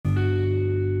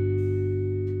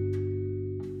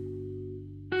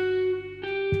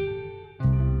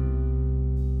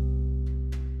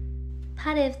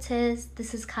Harevtes,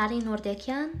 this is Kari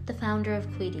Nordekyan, the founder of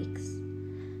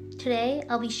Quidix. Today,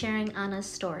 I'll be sharing Anna's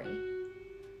story.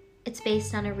 It's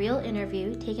based on a real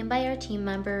interview taken by our team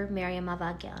member, Miriam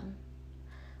Avagyan.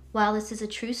 While this is a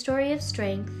true story of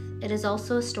strength, it is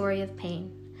also a story of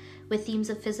pain, with themes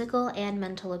of physical and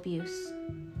mental abuse.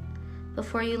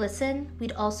 Before you listen,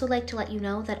 we'd also like to let you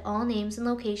know that all names and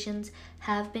locations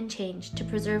have been changed to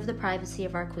preserve the privacy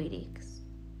of our Quidix.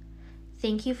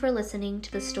 Thank you for listening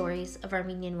to the stories of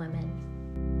Armenian women.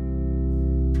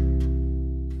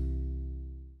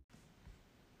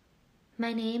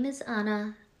 My name is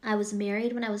Anna. I was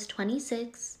married when I was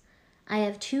 26. I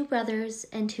have 2 brothers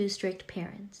and 2 strict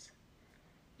parents.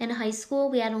 In high school,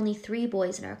 we had only 3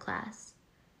 boys in our class.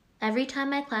 Every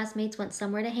time my classmates went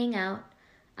somewhere to hang out,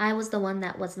 I was the one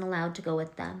that wasn't allowed to go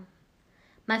with them.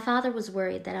 My father was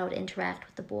worried that I would interact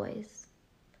with the boys.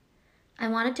 I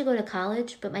wanted to go to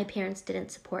college, but my parents didn't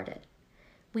support it.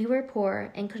 We were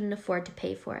poor and couldn't afford to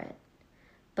pay for it.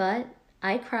 But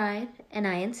I cried and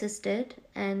I insisted,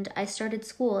 and I started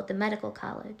school at the medical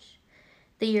college.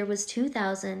 The year was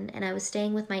 2000 and I was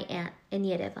staying with my aunt in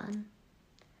Yerevan.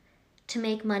 To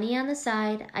make money on the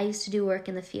side, I used to do work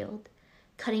in the field,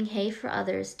 cutting hay for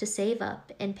others to save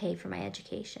up and pay for my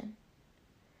education.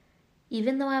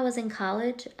 Even though I was in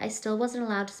college, I still wasn't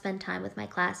allowed to spend time with my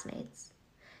classmates,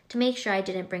 to make sure I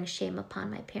didn't bring shame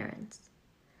upon my parents.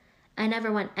 I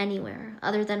never went anywhere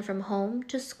other than from home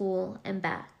to school and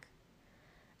back.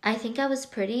 I think I was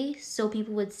pretty, so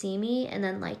people would see me and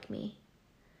then like me.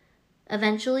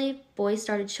 Eventually, boys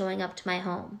started showing up to my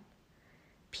home.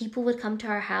 People would come to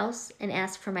our house and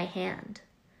ask for my hand.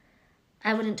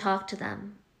 I wouldn't talk to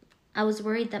them. I was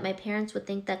worried that my parents would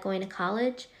think that going to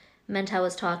college meant I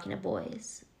was talking to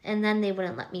boys, and then they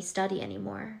wouldn't let me study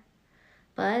anymore.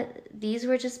 But these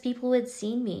were just people who had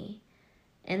seen me,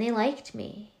 and they liked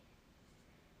me.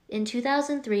 In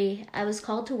 2003, I was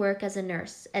called to work as a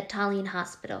nurse at Tallinn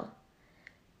Hospital,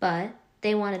 but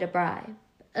they wanted a bribe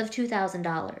of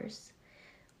 $2,000.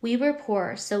 We were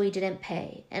poor, so we didn't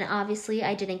pay, and obviously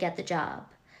I didn't get the job.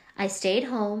 I stayed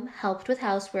home, helped with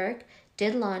housework,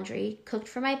 did laundry, cooked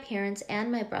for my parents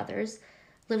and my brothers,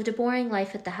 lived a boring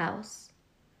life at the house.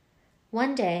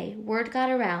 One day, word got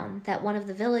around that one of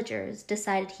the villagers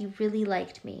decided he really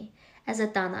liked me as a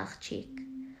danachchik,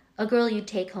 a girl you'd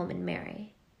take home and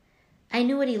marry. I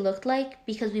knew what he looked like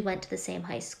because we went to the same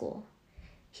high school.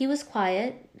 He was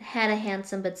quiet, had a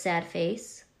handsome but sad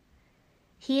face.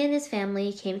 He and his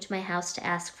family came to my house to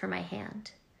ask for my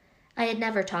hand. I had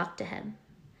never talked to him.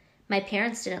 My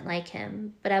parents didn't like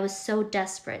him, but I was so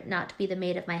desperate not to be the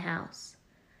maid of my house.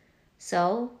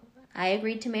 So, I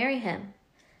agreed to marry him.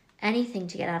 Anything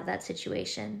to get out of that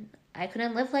situation. I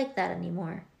couldn't live like that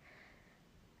anymore.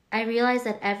 I realized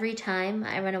that every time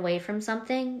I run away from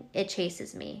something, it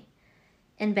chases me,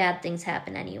 and bad things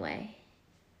happen anyway.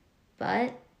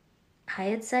 But I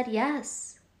had said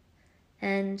yes,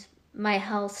 and my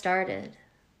hell started.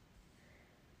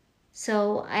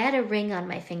 So I had a ring on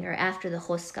my finger after the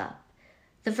choskap,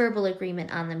 the verbal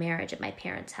agreement on the marriage at my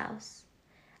parents' house.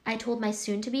 I told my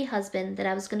soon-to-be husband that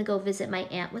I was going to go visit my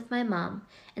aunt with my mom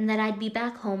and that I'd be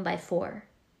back home by 4.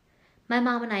 My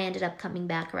mom and I ended up coming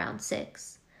back around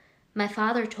 6. My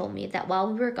father told me that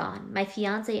while we were gone, my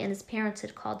fiancé and his parents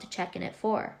had called to check in at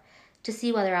 4 to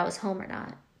see whether I was home or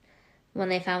not. When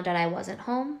they found out I wasn't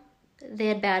home, they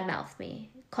had bad-mouthed me,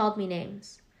 called me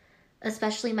names,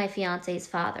 especially my fiancé's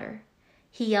father.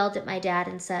 He yelled at my dad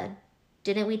and said,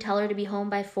 "Didn't we tell her to be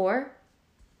home by 4?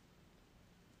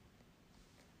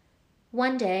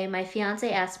 One day, my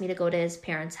fiancé asked me to go to his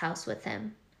parents' house with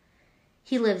him.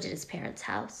 He lived at his parents'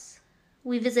 house.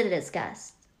 We visited as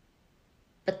guests.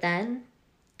 But then,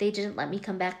 they didn't let me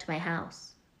come back to my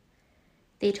house.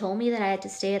 They told me that I had to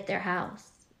stay at their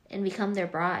house and become their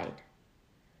bride.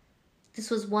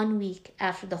 This was 1 week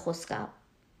after the choskap.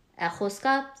 At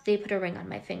choskap, they put a ring on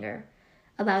my finger.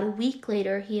 About a week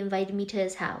later, he invited me to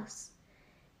his house.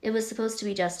 It was supposed to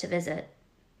be just a visit.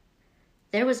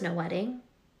 There was no wedding.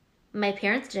 My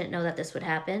parents didn't know that this would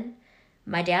happen.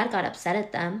 My dad got upset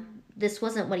at them. This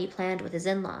wasn't what he planned with his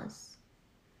in-laws.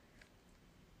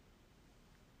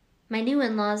 My new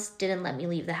in-laws didn't let me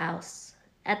leave the house.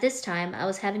 At this time, I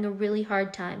was having a really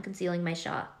hard time concealing my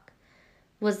shock.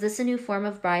 Was this a new form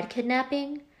of bride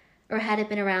kidnapping, or had it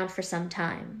been around for some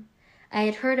time? I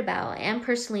had heard about and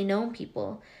personally known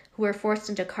people who were forced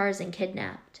into cars and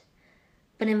kidnapped.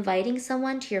 But inviting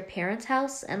someone to your parents'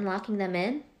 house and locking them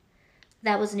in?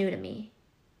 That was new to me.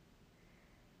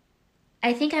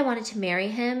 I think I wanted to marry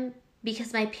him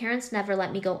because my parents never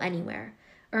let me go anywhere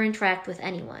or interact with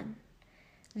anyone.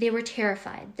 They were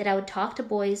terrified that I would talk to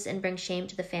boys and bring shame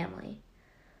to the family.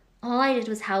 All I did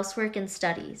was housework and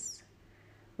studies.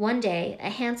 One day,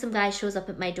 a handsome guy shows up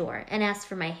at my door and asks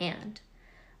for my hand.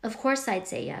 Of course I'd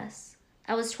say yes.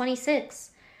 I was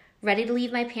 26, ready to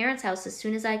leave my parents' house as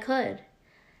soon as I could.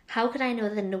 How could I know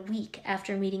that in a week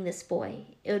after meeting this boy,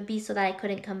 it would be so that I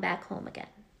couldn't come back home again?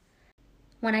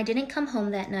 When I didn't come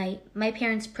home that night, my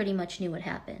parents pretty much knew what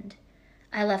happened.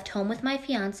 I left home with my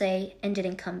fiancé and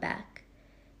didn't come back.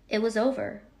 It was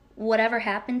over. Whatever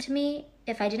happened to me,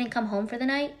 if I didn't come home for the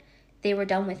night, they were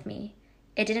done with me.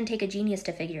 It didn't take a genius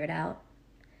to figure it out.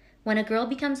 When a girl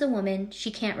becomes a woman, she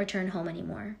can't return home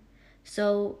anymore.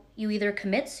 So you either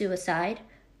commit suicide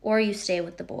or you stay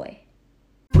with the boy.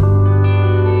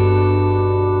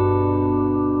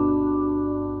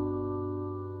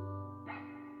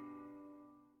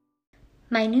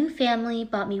 My new family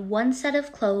bought me one set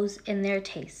of clothes in their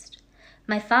taste.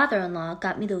 My father-in-law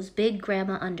got me those big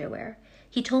grandma underwear.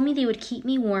 He told me they would keep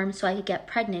me warm so I could get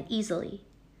pregnant easily.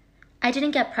 I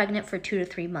didn't get pregnant for 2 to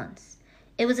 3 months.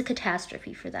 It was a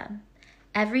catastrophe for them.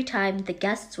 Every time the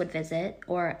guests would visit,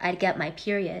 or I'd get my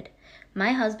period,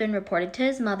 my husband reported to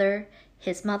his mother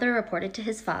reported to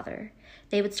his father.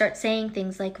 They would start saying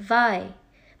things like, "Vi,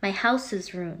 my house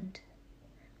is ruined."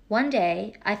 One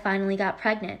day, I finally got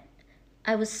pregnant.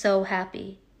 I was so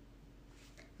happy.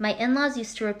 My in-laws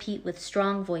used to repeat with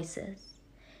strong voices,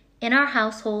 "In our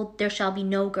household, there shall be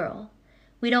no girl.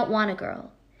 We don't want a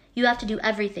girl. You have to do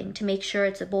everything to make sure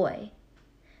it's a boy."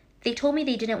 They told me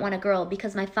they didn't want a girl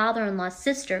because my father-in-law's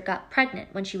sister got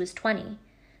pregnant when she was 20,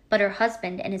 but her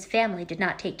husband and his family did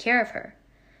not take care of her.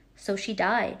 So she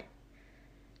died.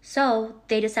 So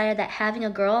they decided that having a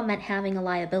girl meant having a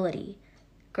liability.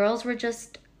 Girls were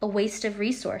just a waste of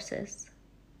resources.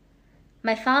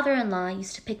 My father-in-law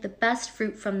used to pick the best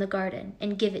fruit from the garden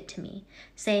and give it to me,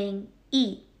 saying,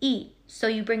 "Eat, eat, so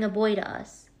you bring a boy to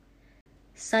us."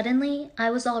 Suddenly, I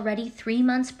was already 3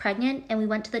 months pregnant and we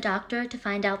went to the doctor to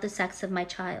find out the sex of my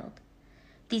child.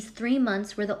 These 3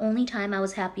 months were the only time I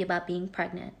was happy about being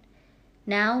pregnant.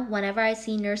 Now, whenever I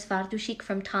see Nurse Vardushik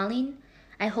from Tallinn,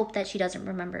 I hope that she doesn't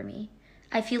remember me.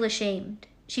 I feel ashamed.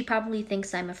 She probably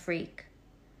thinks I'm a freak.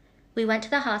 We went to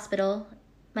the hospital.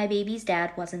 My baby's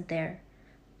dad wasn't there.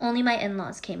 Only my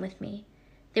in-laws came with me.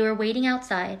 They were waiting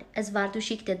outside as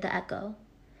Vardushik did the echo.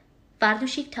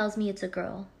 Vardushik tells me it's a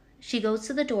girl. She goes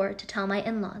to the door to tell my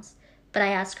in-laws, but I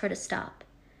ask her to stop.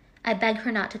 I beg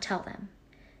her not to tell them.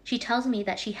 She tells me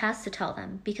that she has to tell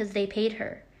them because they paid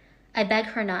her. I beg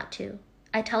her not to.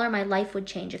 I tell her my life would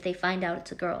change if they find out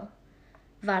it's a girl.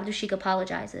 Vardushik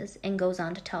apologizes and goes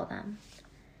on to tell them.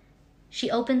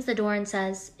 She opens the door and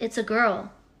says, "It's a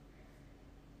girl."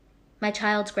 My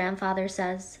child's grandfather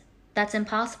says, "That's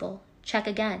impossible. Check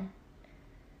again."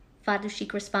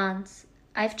 Vardushik responds,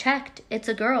 "I've checked. It's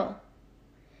a girl."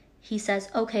 He says,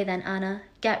 "Okay then, Anna,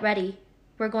 get ready.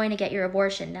 We're going to get your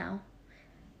abortion now."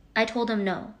 I told him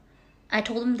no. I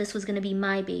told him this was going to be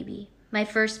my baby, my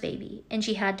first baby, and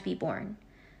she had to be born.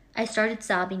 I started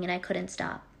sobbing and I couldn't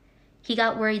stop. He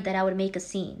got worried that I would make a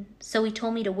scene, so he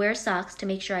told me to wear socks to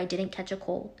make sure I didn't catch a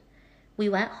cold. We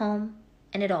went home,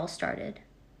 and it all started.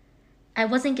 I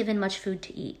wasn't given much food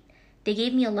to eat. They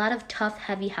gave me a lot of tough,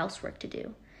 heavy housework to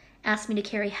do. Asked me to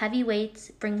carry heavy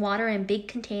weights, bring water in big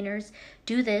containers,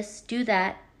 do this, do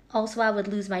that. Also, I would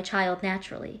lose my child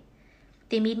naturally.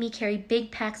 They made me carry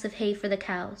big packs of hay for the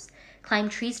cows, climb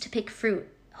trees to pick fruit,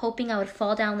 hoping I would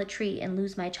fall down the tree and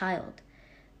lose my child.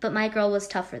 But my girl was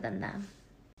tougher than them.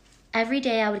 Every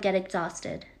day I would get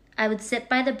exhausted. I would sit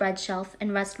by the bread shelf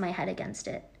and rest my head against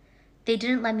it. They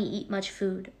didn't let me eat much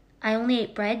food. I only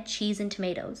ate bread, cheese, and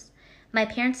tomatoes. My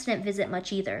parents didn't visit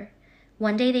much either.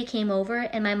 One day they came over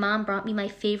and my mom brought me my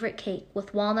favorite cake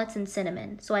with walnuts and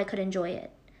cinnamon so I could enjoy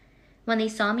it. When they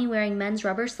saw me wearing men's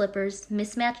rubber slippers,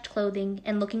 mismatched clothing,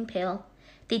 and looking pale,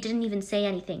 they didn't even say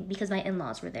anything because my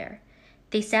in-laws were there.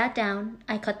 They sat down,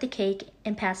 I cut the cake,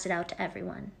 and passed it out to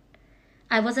everyone.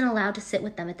 I wasn't allowed to sit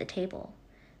with them at the table.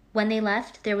 When they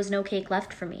left, there was no cake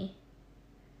left for me.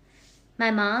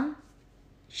 My mom,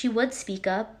 she would speak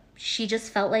up. She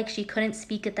just felt like she couldn't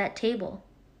speak at that table.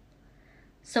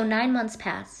 So 9 months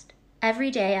passed.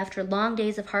 Every day after long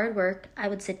days of hard work, I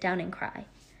would sit down and cry.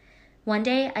 One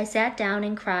day I sat down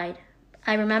and cried.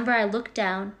 I remember I looked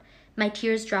down, my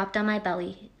tears dropped on my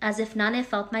belly. As if Nane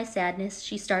felt my sadness,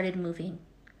 she started moving.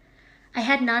 I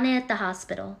had Nane at the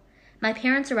hospital. My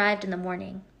parents arrived in the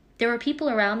morning. There were people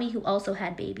around me who also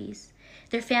had babies.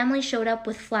 Their families showed up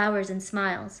with flowers and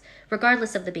smiles,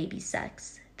 regardless of the baby's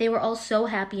sex. They were all so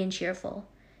happy and cheerful.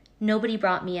 Nobody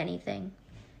brought me anything.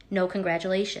 No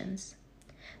congratulations.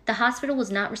 The hospital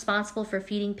was not responsible for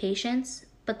feeding patients,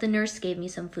 but the nurse gave me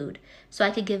some food so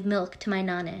I could give milk to my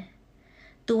Nane.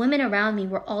 The women around me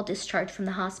were all discharged from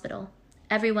the hospital.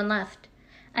 Everyone left.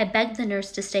 I begged the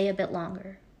nurse to stay a bit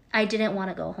longer. I didn't want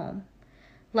to go home.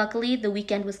 Luckily, the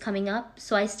weekend was coming up,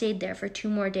 so I stayed there for 2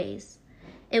 more days.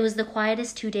 It was the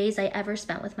quietest 2 days I ever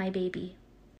spent with my baby.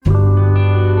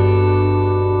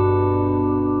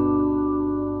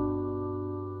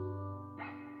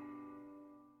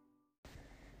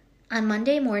 On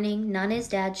Monday morning, Nane's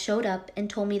dad showed up and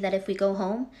told me that if we go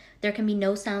home, there can be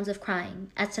no sounds of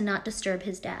crying, as to not disturb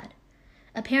his dad.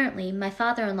 Apparently, my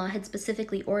father-in-law had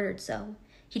specifically ordered so.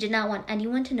 He did not want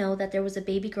anyone to know that there was a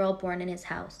baby girl born in his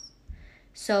house.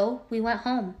 So, we went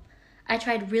home. I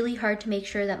tried really hard to make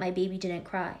sure that my baby didn't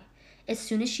cry. As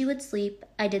soon as she would sleep,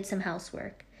 I did some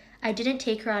housework. I didn't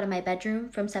take her out of my bedroom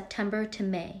from September to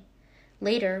May.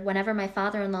 Later, whenever my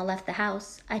father-in-law left the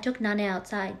house, I took Nane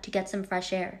outside to get some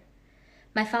fresh air.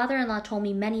 My father-in-law told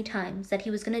me many times that he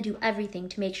was going to do everything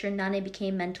to make sure Nane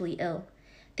became mentally ill.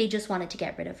 They just wanted to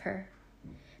get rid of her.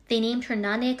 They named her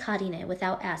Nane Karine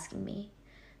without asking me.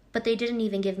 But they didn't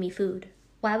even give me food.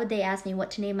 Why would they ask me what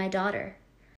to name my daughter?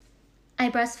 I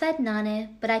breastfed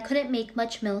Nane, but I couldn't make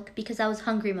much milk because I was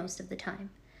hungry most of the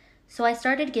time. So I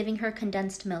started giving her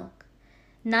condensed milk.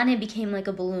 Nane became like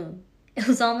a balloon. It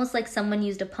was almost like someone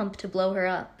used a pump to blow her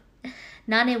up.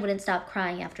 Nane wouldn't stop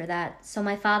crying after that, so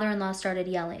my father-in-law started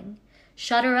yelling,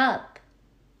 "Shut her up!"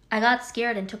 I got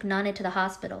scared and took Nane to the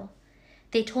hospital.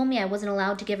 They told me I wasn't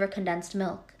allowed to give her condensed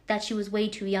milk, that she was way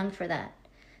too young for that.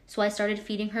 So I started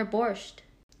feeding her borscht.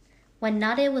 When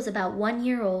Nane was about 1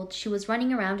 year old, she was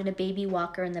running around in a baby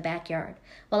walker in the backyard,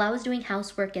 while I was doing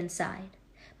housework inside.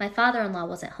 My father-in-law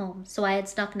wasn't home, so I had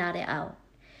snuck Nane out.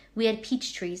 We had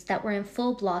peach trees that were in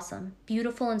full blossom,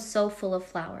 beautiful and so full of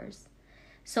flowers.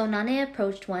 So Nane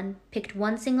approached one, picked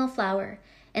one single flower,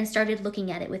 and started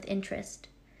looking at it with interest.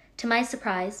 To my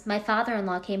surprise, my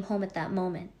father-in-law came home at that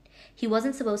moment. He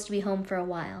wasn't supposed to be home for a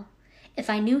while. If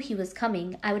I knew he was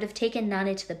coming, I would have taken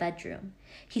Nane to the bedroom.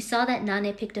 He saw that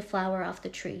Nane picked a flower off the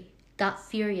tree, got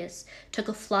furious, took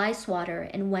a fly swatter,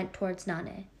 and went towards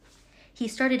Nane. He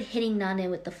started hitting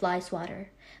Nane with the fly swatter.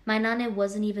 My Nane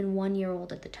wasn't even 1 year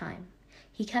old at the time.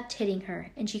 He kept hitting her,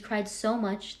 and she cried so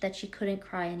much that she couldn't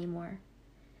cry anymore.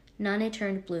 Nane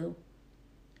turned blue.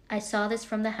 I saw this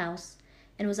from the house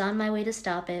and was on my way to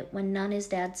stop it when Nane's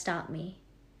dad stopped me.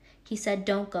 He said,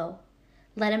 "Don't go.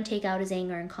 Let him take out his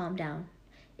anger and calm down.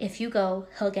 If you go,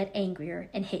 he'll get angrier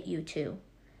and hit you too."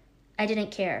 I didn't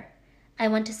care. I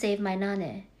went to save my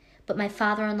Nane, but my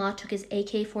father-in-law took his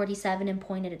AK-47 and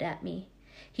pointed it at me.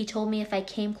 He told me if I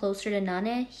came closer to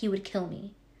Nane, he would kill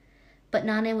me. But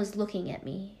Nane was looking at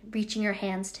me, reaching her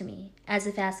hands to me, as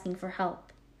if asking for help.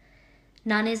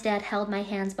 Nane's dad held my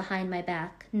hands behind my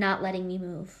back, not letting me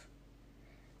move.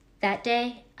 That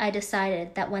day, I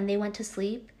decided that when they went to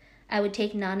sleep, I would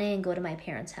take Nane and go to my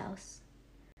parents' house.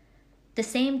 The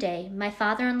same day, my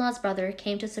father-in-law's brother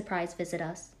came to surprise visit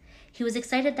us. He was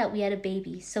excited that we had a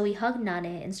baby, so he hugged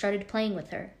Nane and started playing with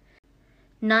her.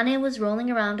 Nane was rolling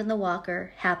around in the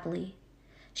walker, happily.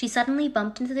 She suddenly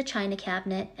bumped into the china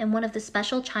cabinet, and one of the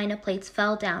special china plates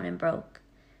fell down and broke.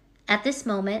 At this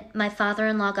moment, my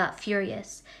father-in-law got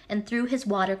furious and threw his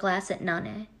water glass at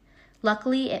Nane.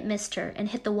 Luckily, it missed her and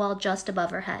hit the wall just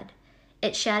above her head.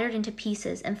 It shattered into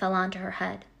pieces and fell onto her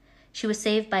head. She was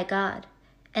saved by God,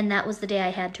 and that was the day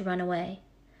I had to run away.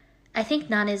 I think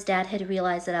Nane's dad had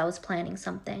realized that I was planning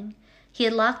something. He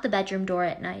had locked the bedroom door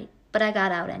at night, but I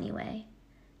got out anyway.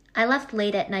 I left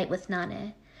late at night with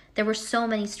Nane. There were so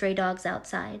many stray dogs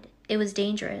outside. It was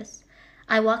dangerous.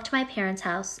 I walked to my parents'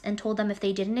 house and told them if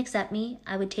they didn't accept me,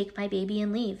 I would take my baby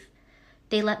and leave.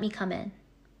 They let me come in.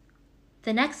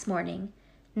 The next morning,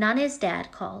 Nane's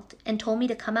dad called and told me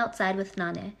to come outside with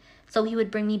Nane so he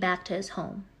would bring me back to his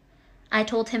home. I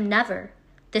told him never.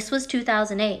 This was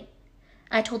 2008.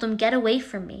 I told him, "Get away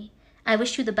from me. I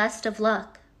wish you the best of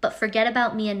luck, but forget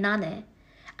about me and Nane.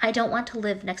 I don't want to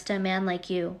live next to a man like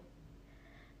you."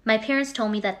 My parents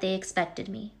told me that they expected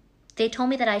me. They told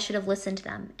me that I should have listened to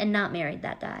them and not married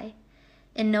that guy.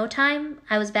 In no time,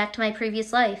 I was back to my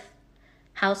previous life.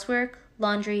 Housework,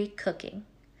 laundry, cooking.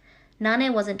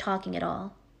 Nane wasn't talking at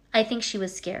all. I think she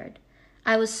was scared.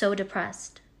 I was so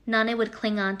depressed. Nane would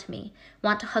cling on to me,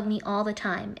 want to hug me all the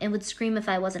time, and would scream if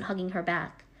I wasn't hugging her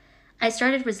back. I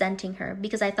started resenting her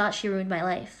because I thought she ruined my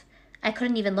life. I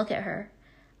couldn't even look at her.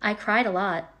 I cried a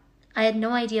lot. I had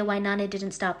no idea why Nane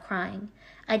didn't stop crying.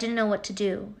 I didn't know what to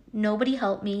do. Nobody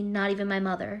helped me, not even my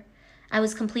mother. I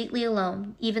was completely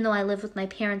alone, even though I lived with my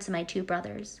parents and my 2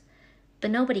 brothers.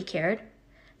 But nobody cared.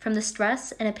 From the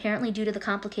stress, and apparently due to the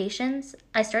complications,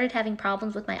 I started having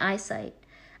problems with my eyesight.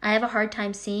 I have a hard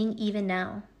time seeing even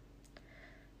now.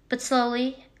 But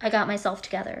slowly, I got myself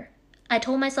together. I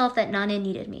told myself that Nane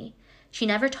needed me. She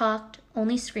never talked,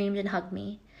 only screamed and hugged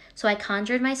me. So I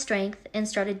conjured my strength and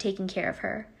started taking care of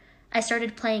her. I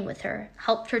started playing with her,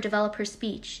 helped her develop her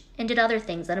speech, and did other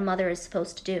things that a mother is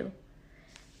supposed to do.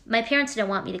 My parents didn't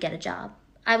want me to get a job.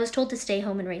 I was told to stay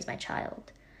home and raise my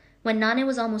child. When Nane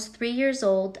was almost 3 years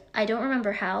old, I don't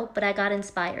remember how, but I got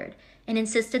inspired and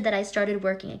insisted that I started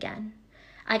working again.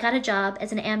 I got a job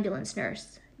as an ambulance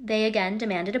nurse. They again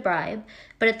demanded a bribe,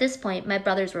 but at this point my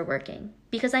brothers were working.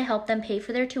 Because I helped them pay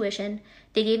for their tuition,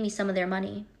 they gave me some of their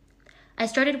money. I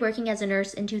started working as a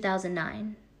nurse in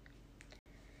 2009.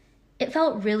 It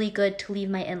felt really good to leave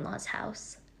my in-laws'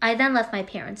 house. I then left my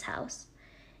parents' house.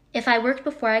 If I worked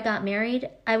before I got married,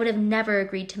 I would have never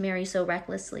agreed to marry so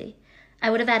recklessly.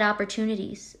 I would have had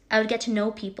opportunities. I would get to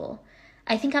know people.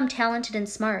 I think I'm talented and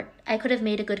smart. I could have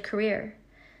made a good career.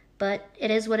 But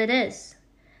it is what it is.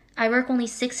 I work only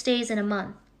 6 days in a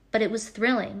month, but it was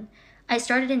thrilling. I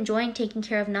started enjoying taking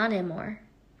care of Nane more.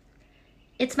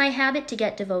 It's my habit to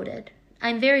get devoted.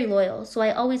 I'm very loyal, so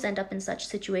I always end up in such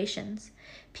situations.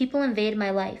 People invade my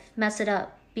life, mess it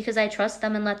up, because I trust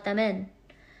them and let them in.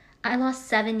 I lost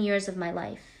 7 years of my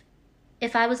life.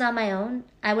 If I was on my own,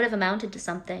 I would have amounted to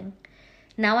something.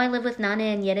 Now I live with Nane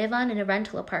and Yerevan in a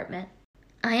rental apartment.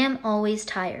 I am always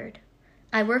tired.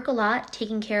 I work a lot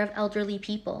taking care of elderly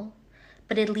people,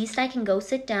 but at least I can go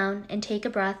sit down and take a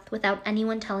breath without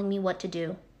anyone telling me what to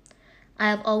do. I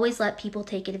have always let people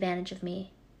take advantage of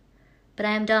me. But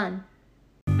I am done.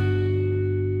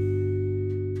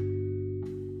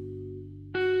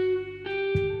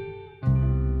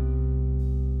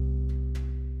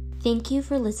 Thank you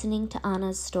for listening to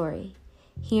Anna's story.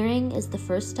 Hearing is the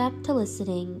first step to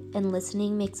listening, and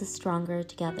listening makes us stronger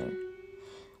together.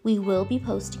 We will be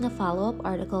posting a follow-up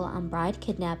article on bride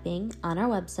kidnapping on our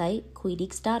website,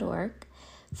 queedeeks.org.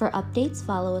 For updates,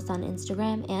 follow us on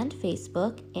Instagram and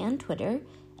Facebook and Twitter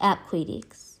at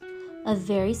Queedeeks. A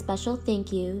very special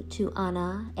thank you to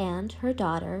Anna and her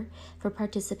daughter for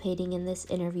participating in this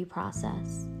interview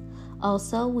process.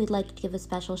 Also, we'd like to give a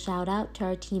special shout out to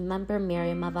our team member,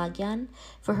 Miriam Avagyan,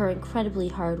 for her incredibly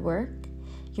hard work.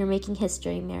 You're making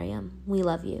history, Miriam. We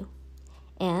love you.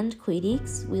 And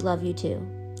Queedeeks, we love you too.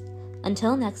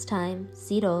 Until next time,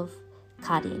 Sidov,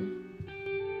 Kadin.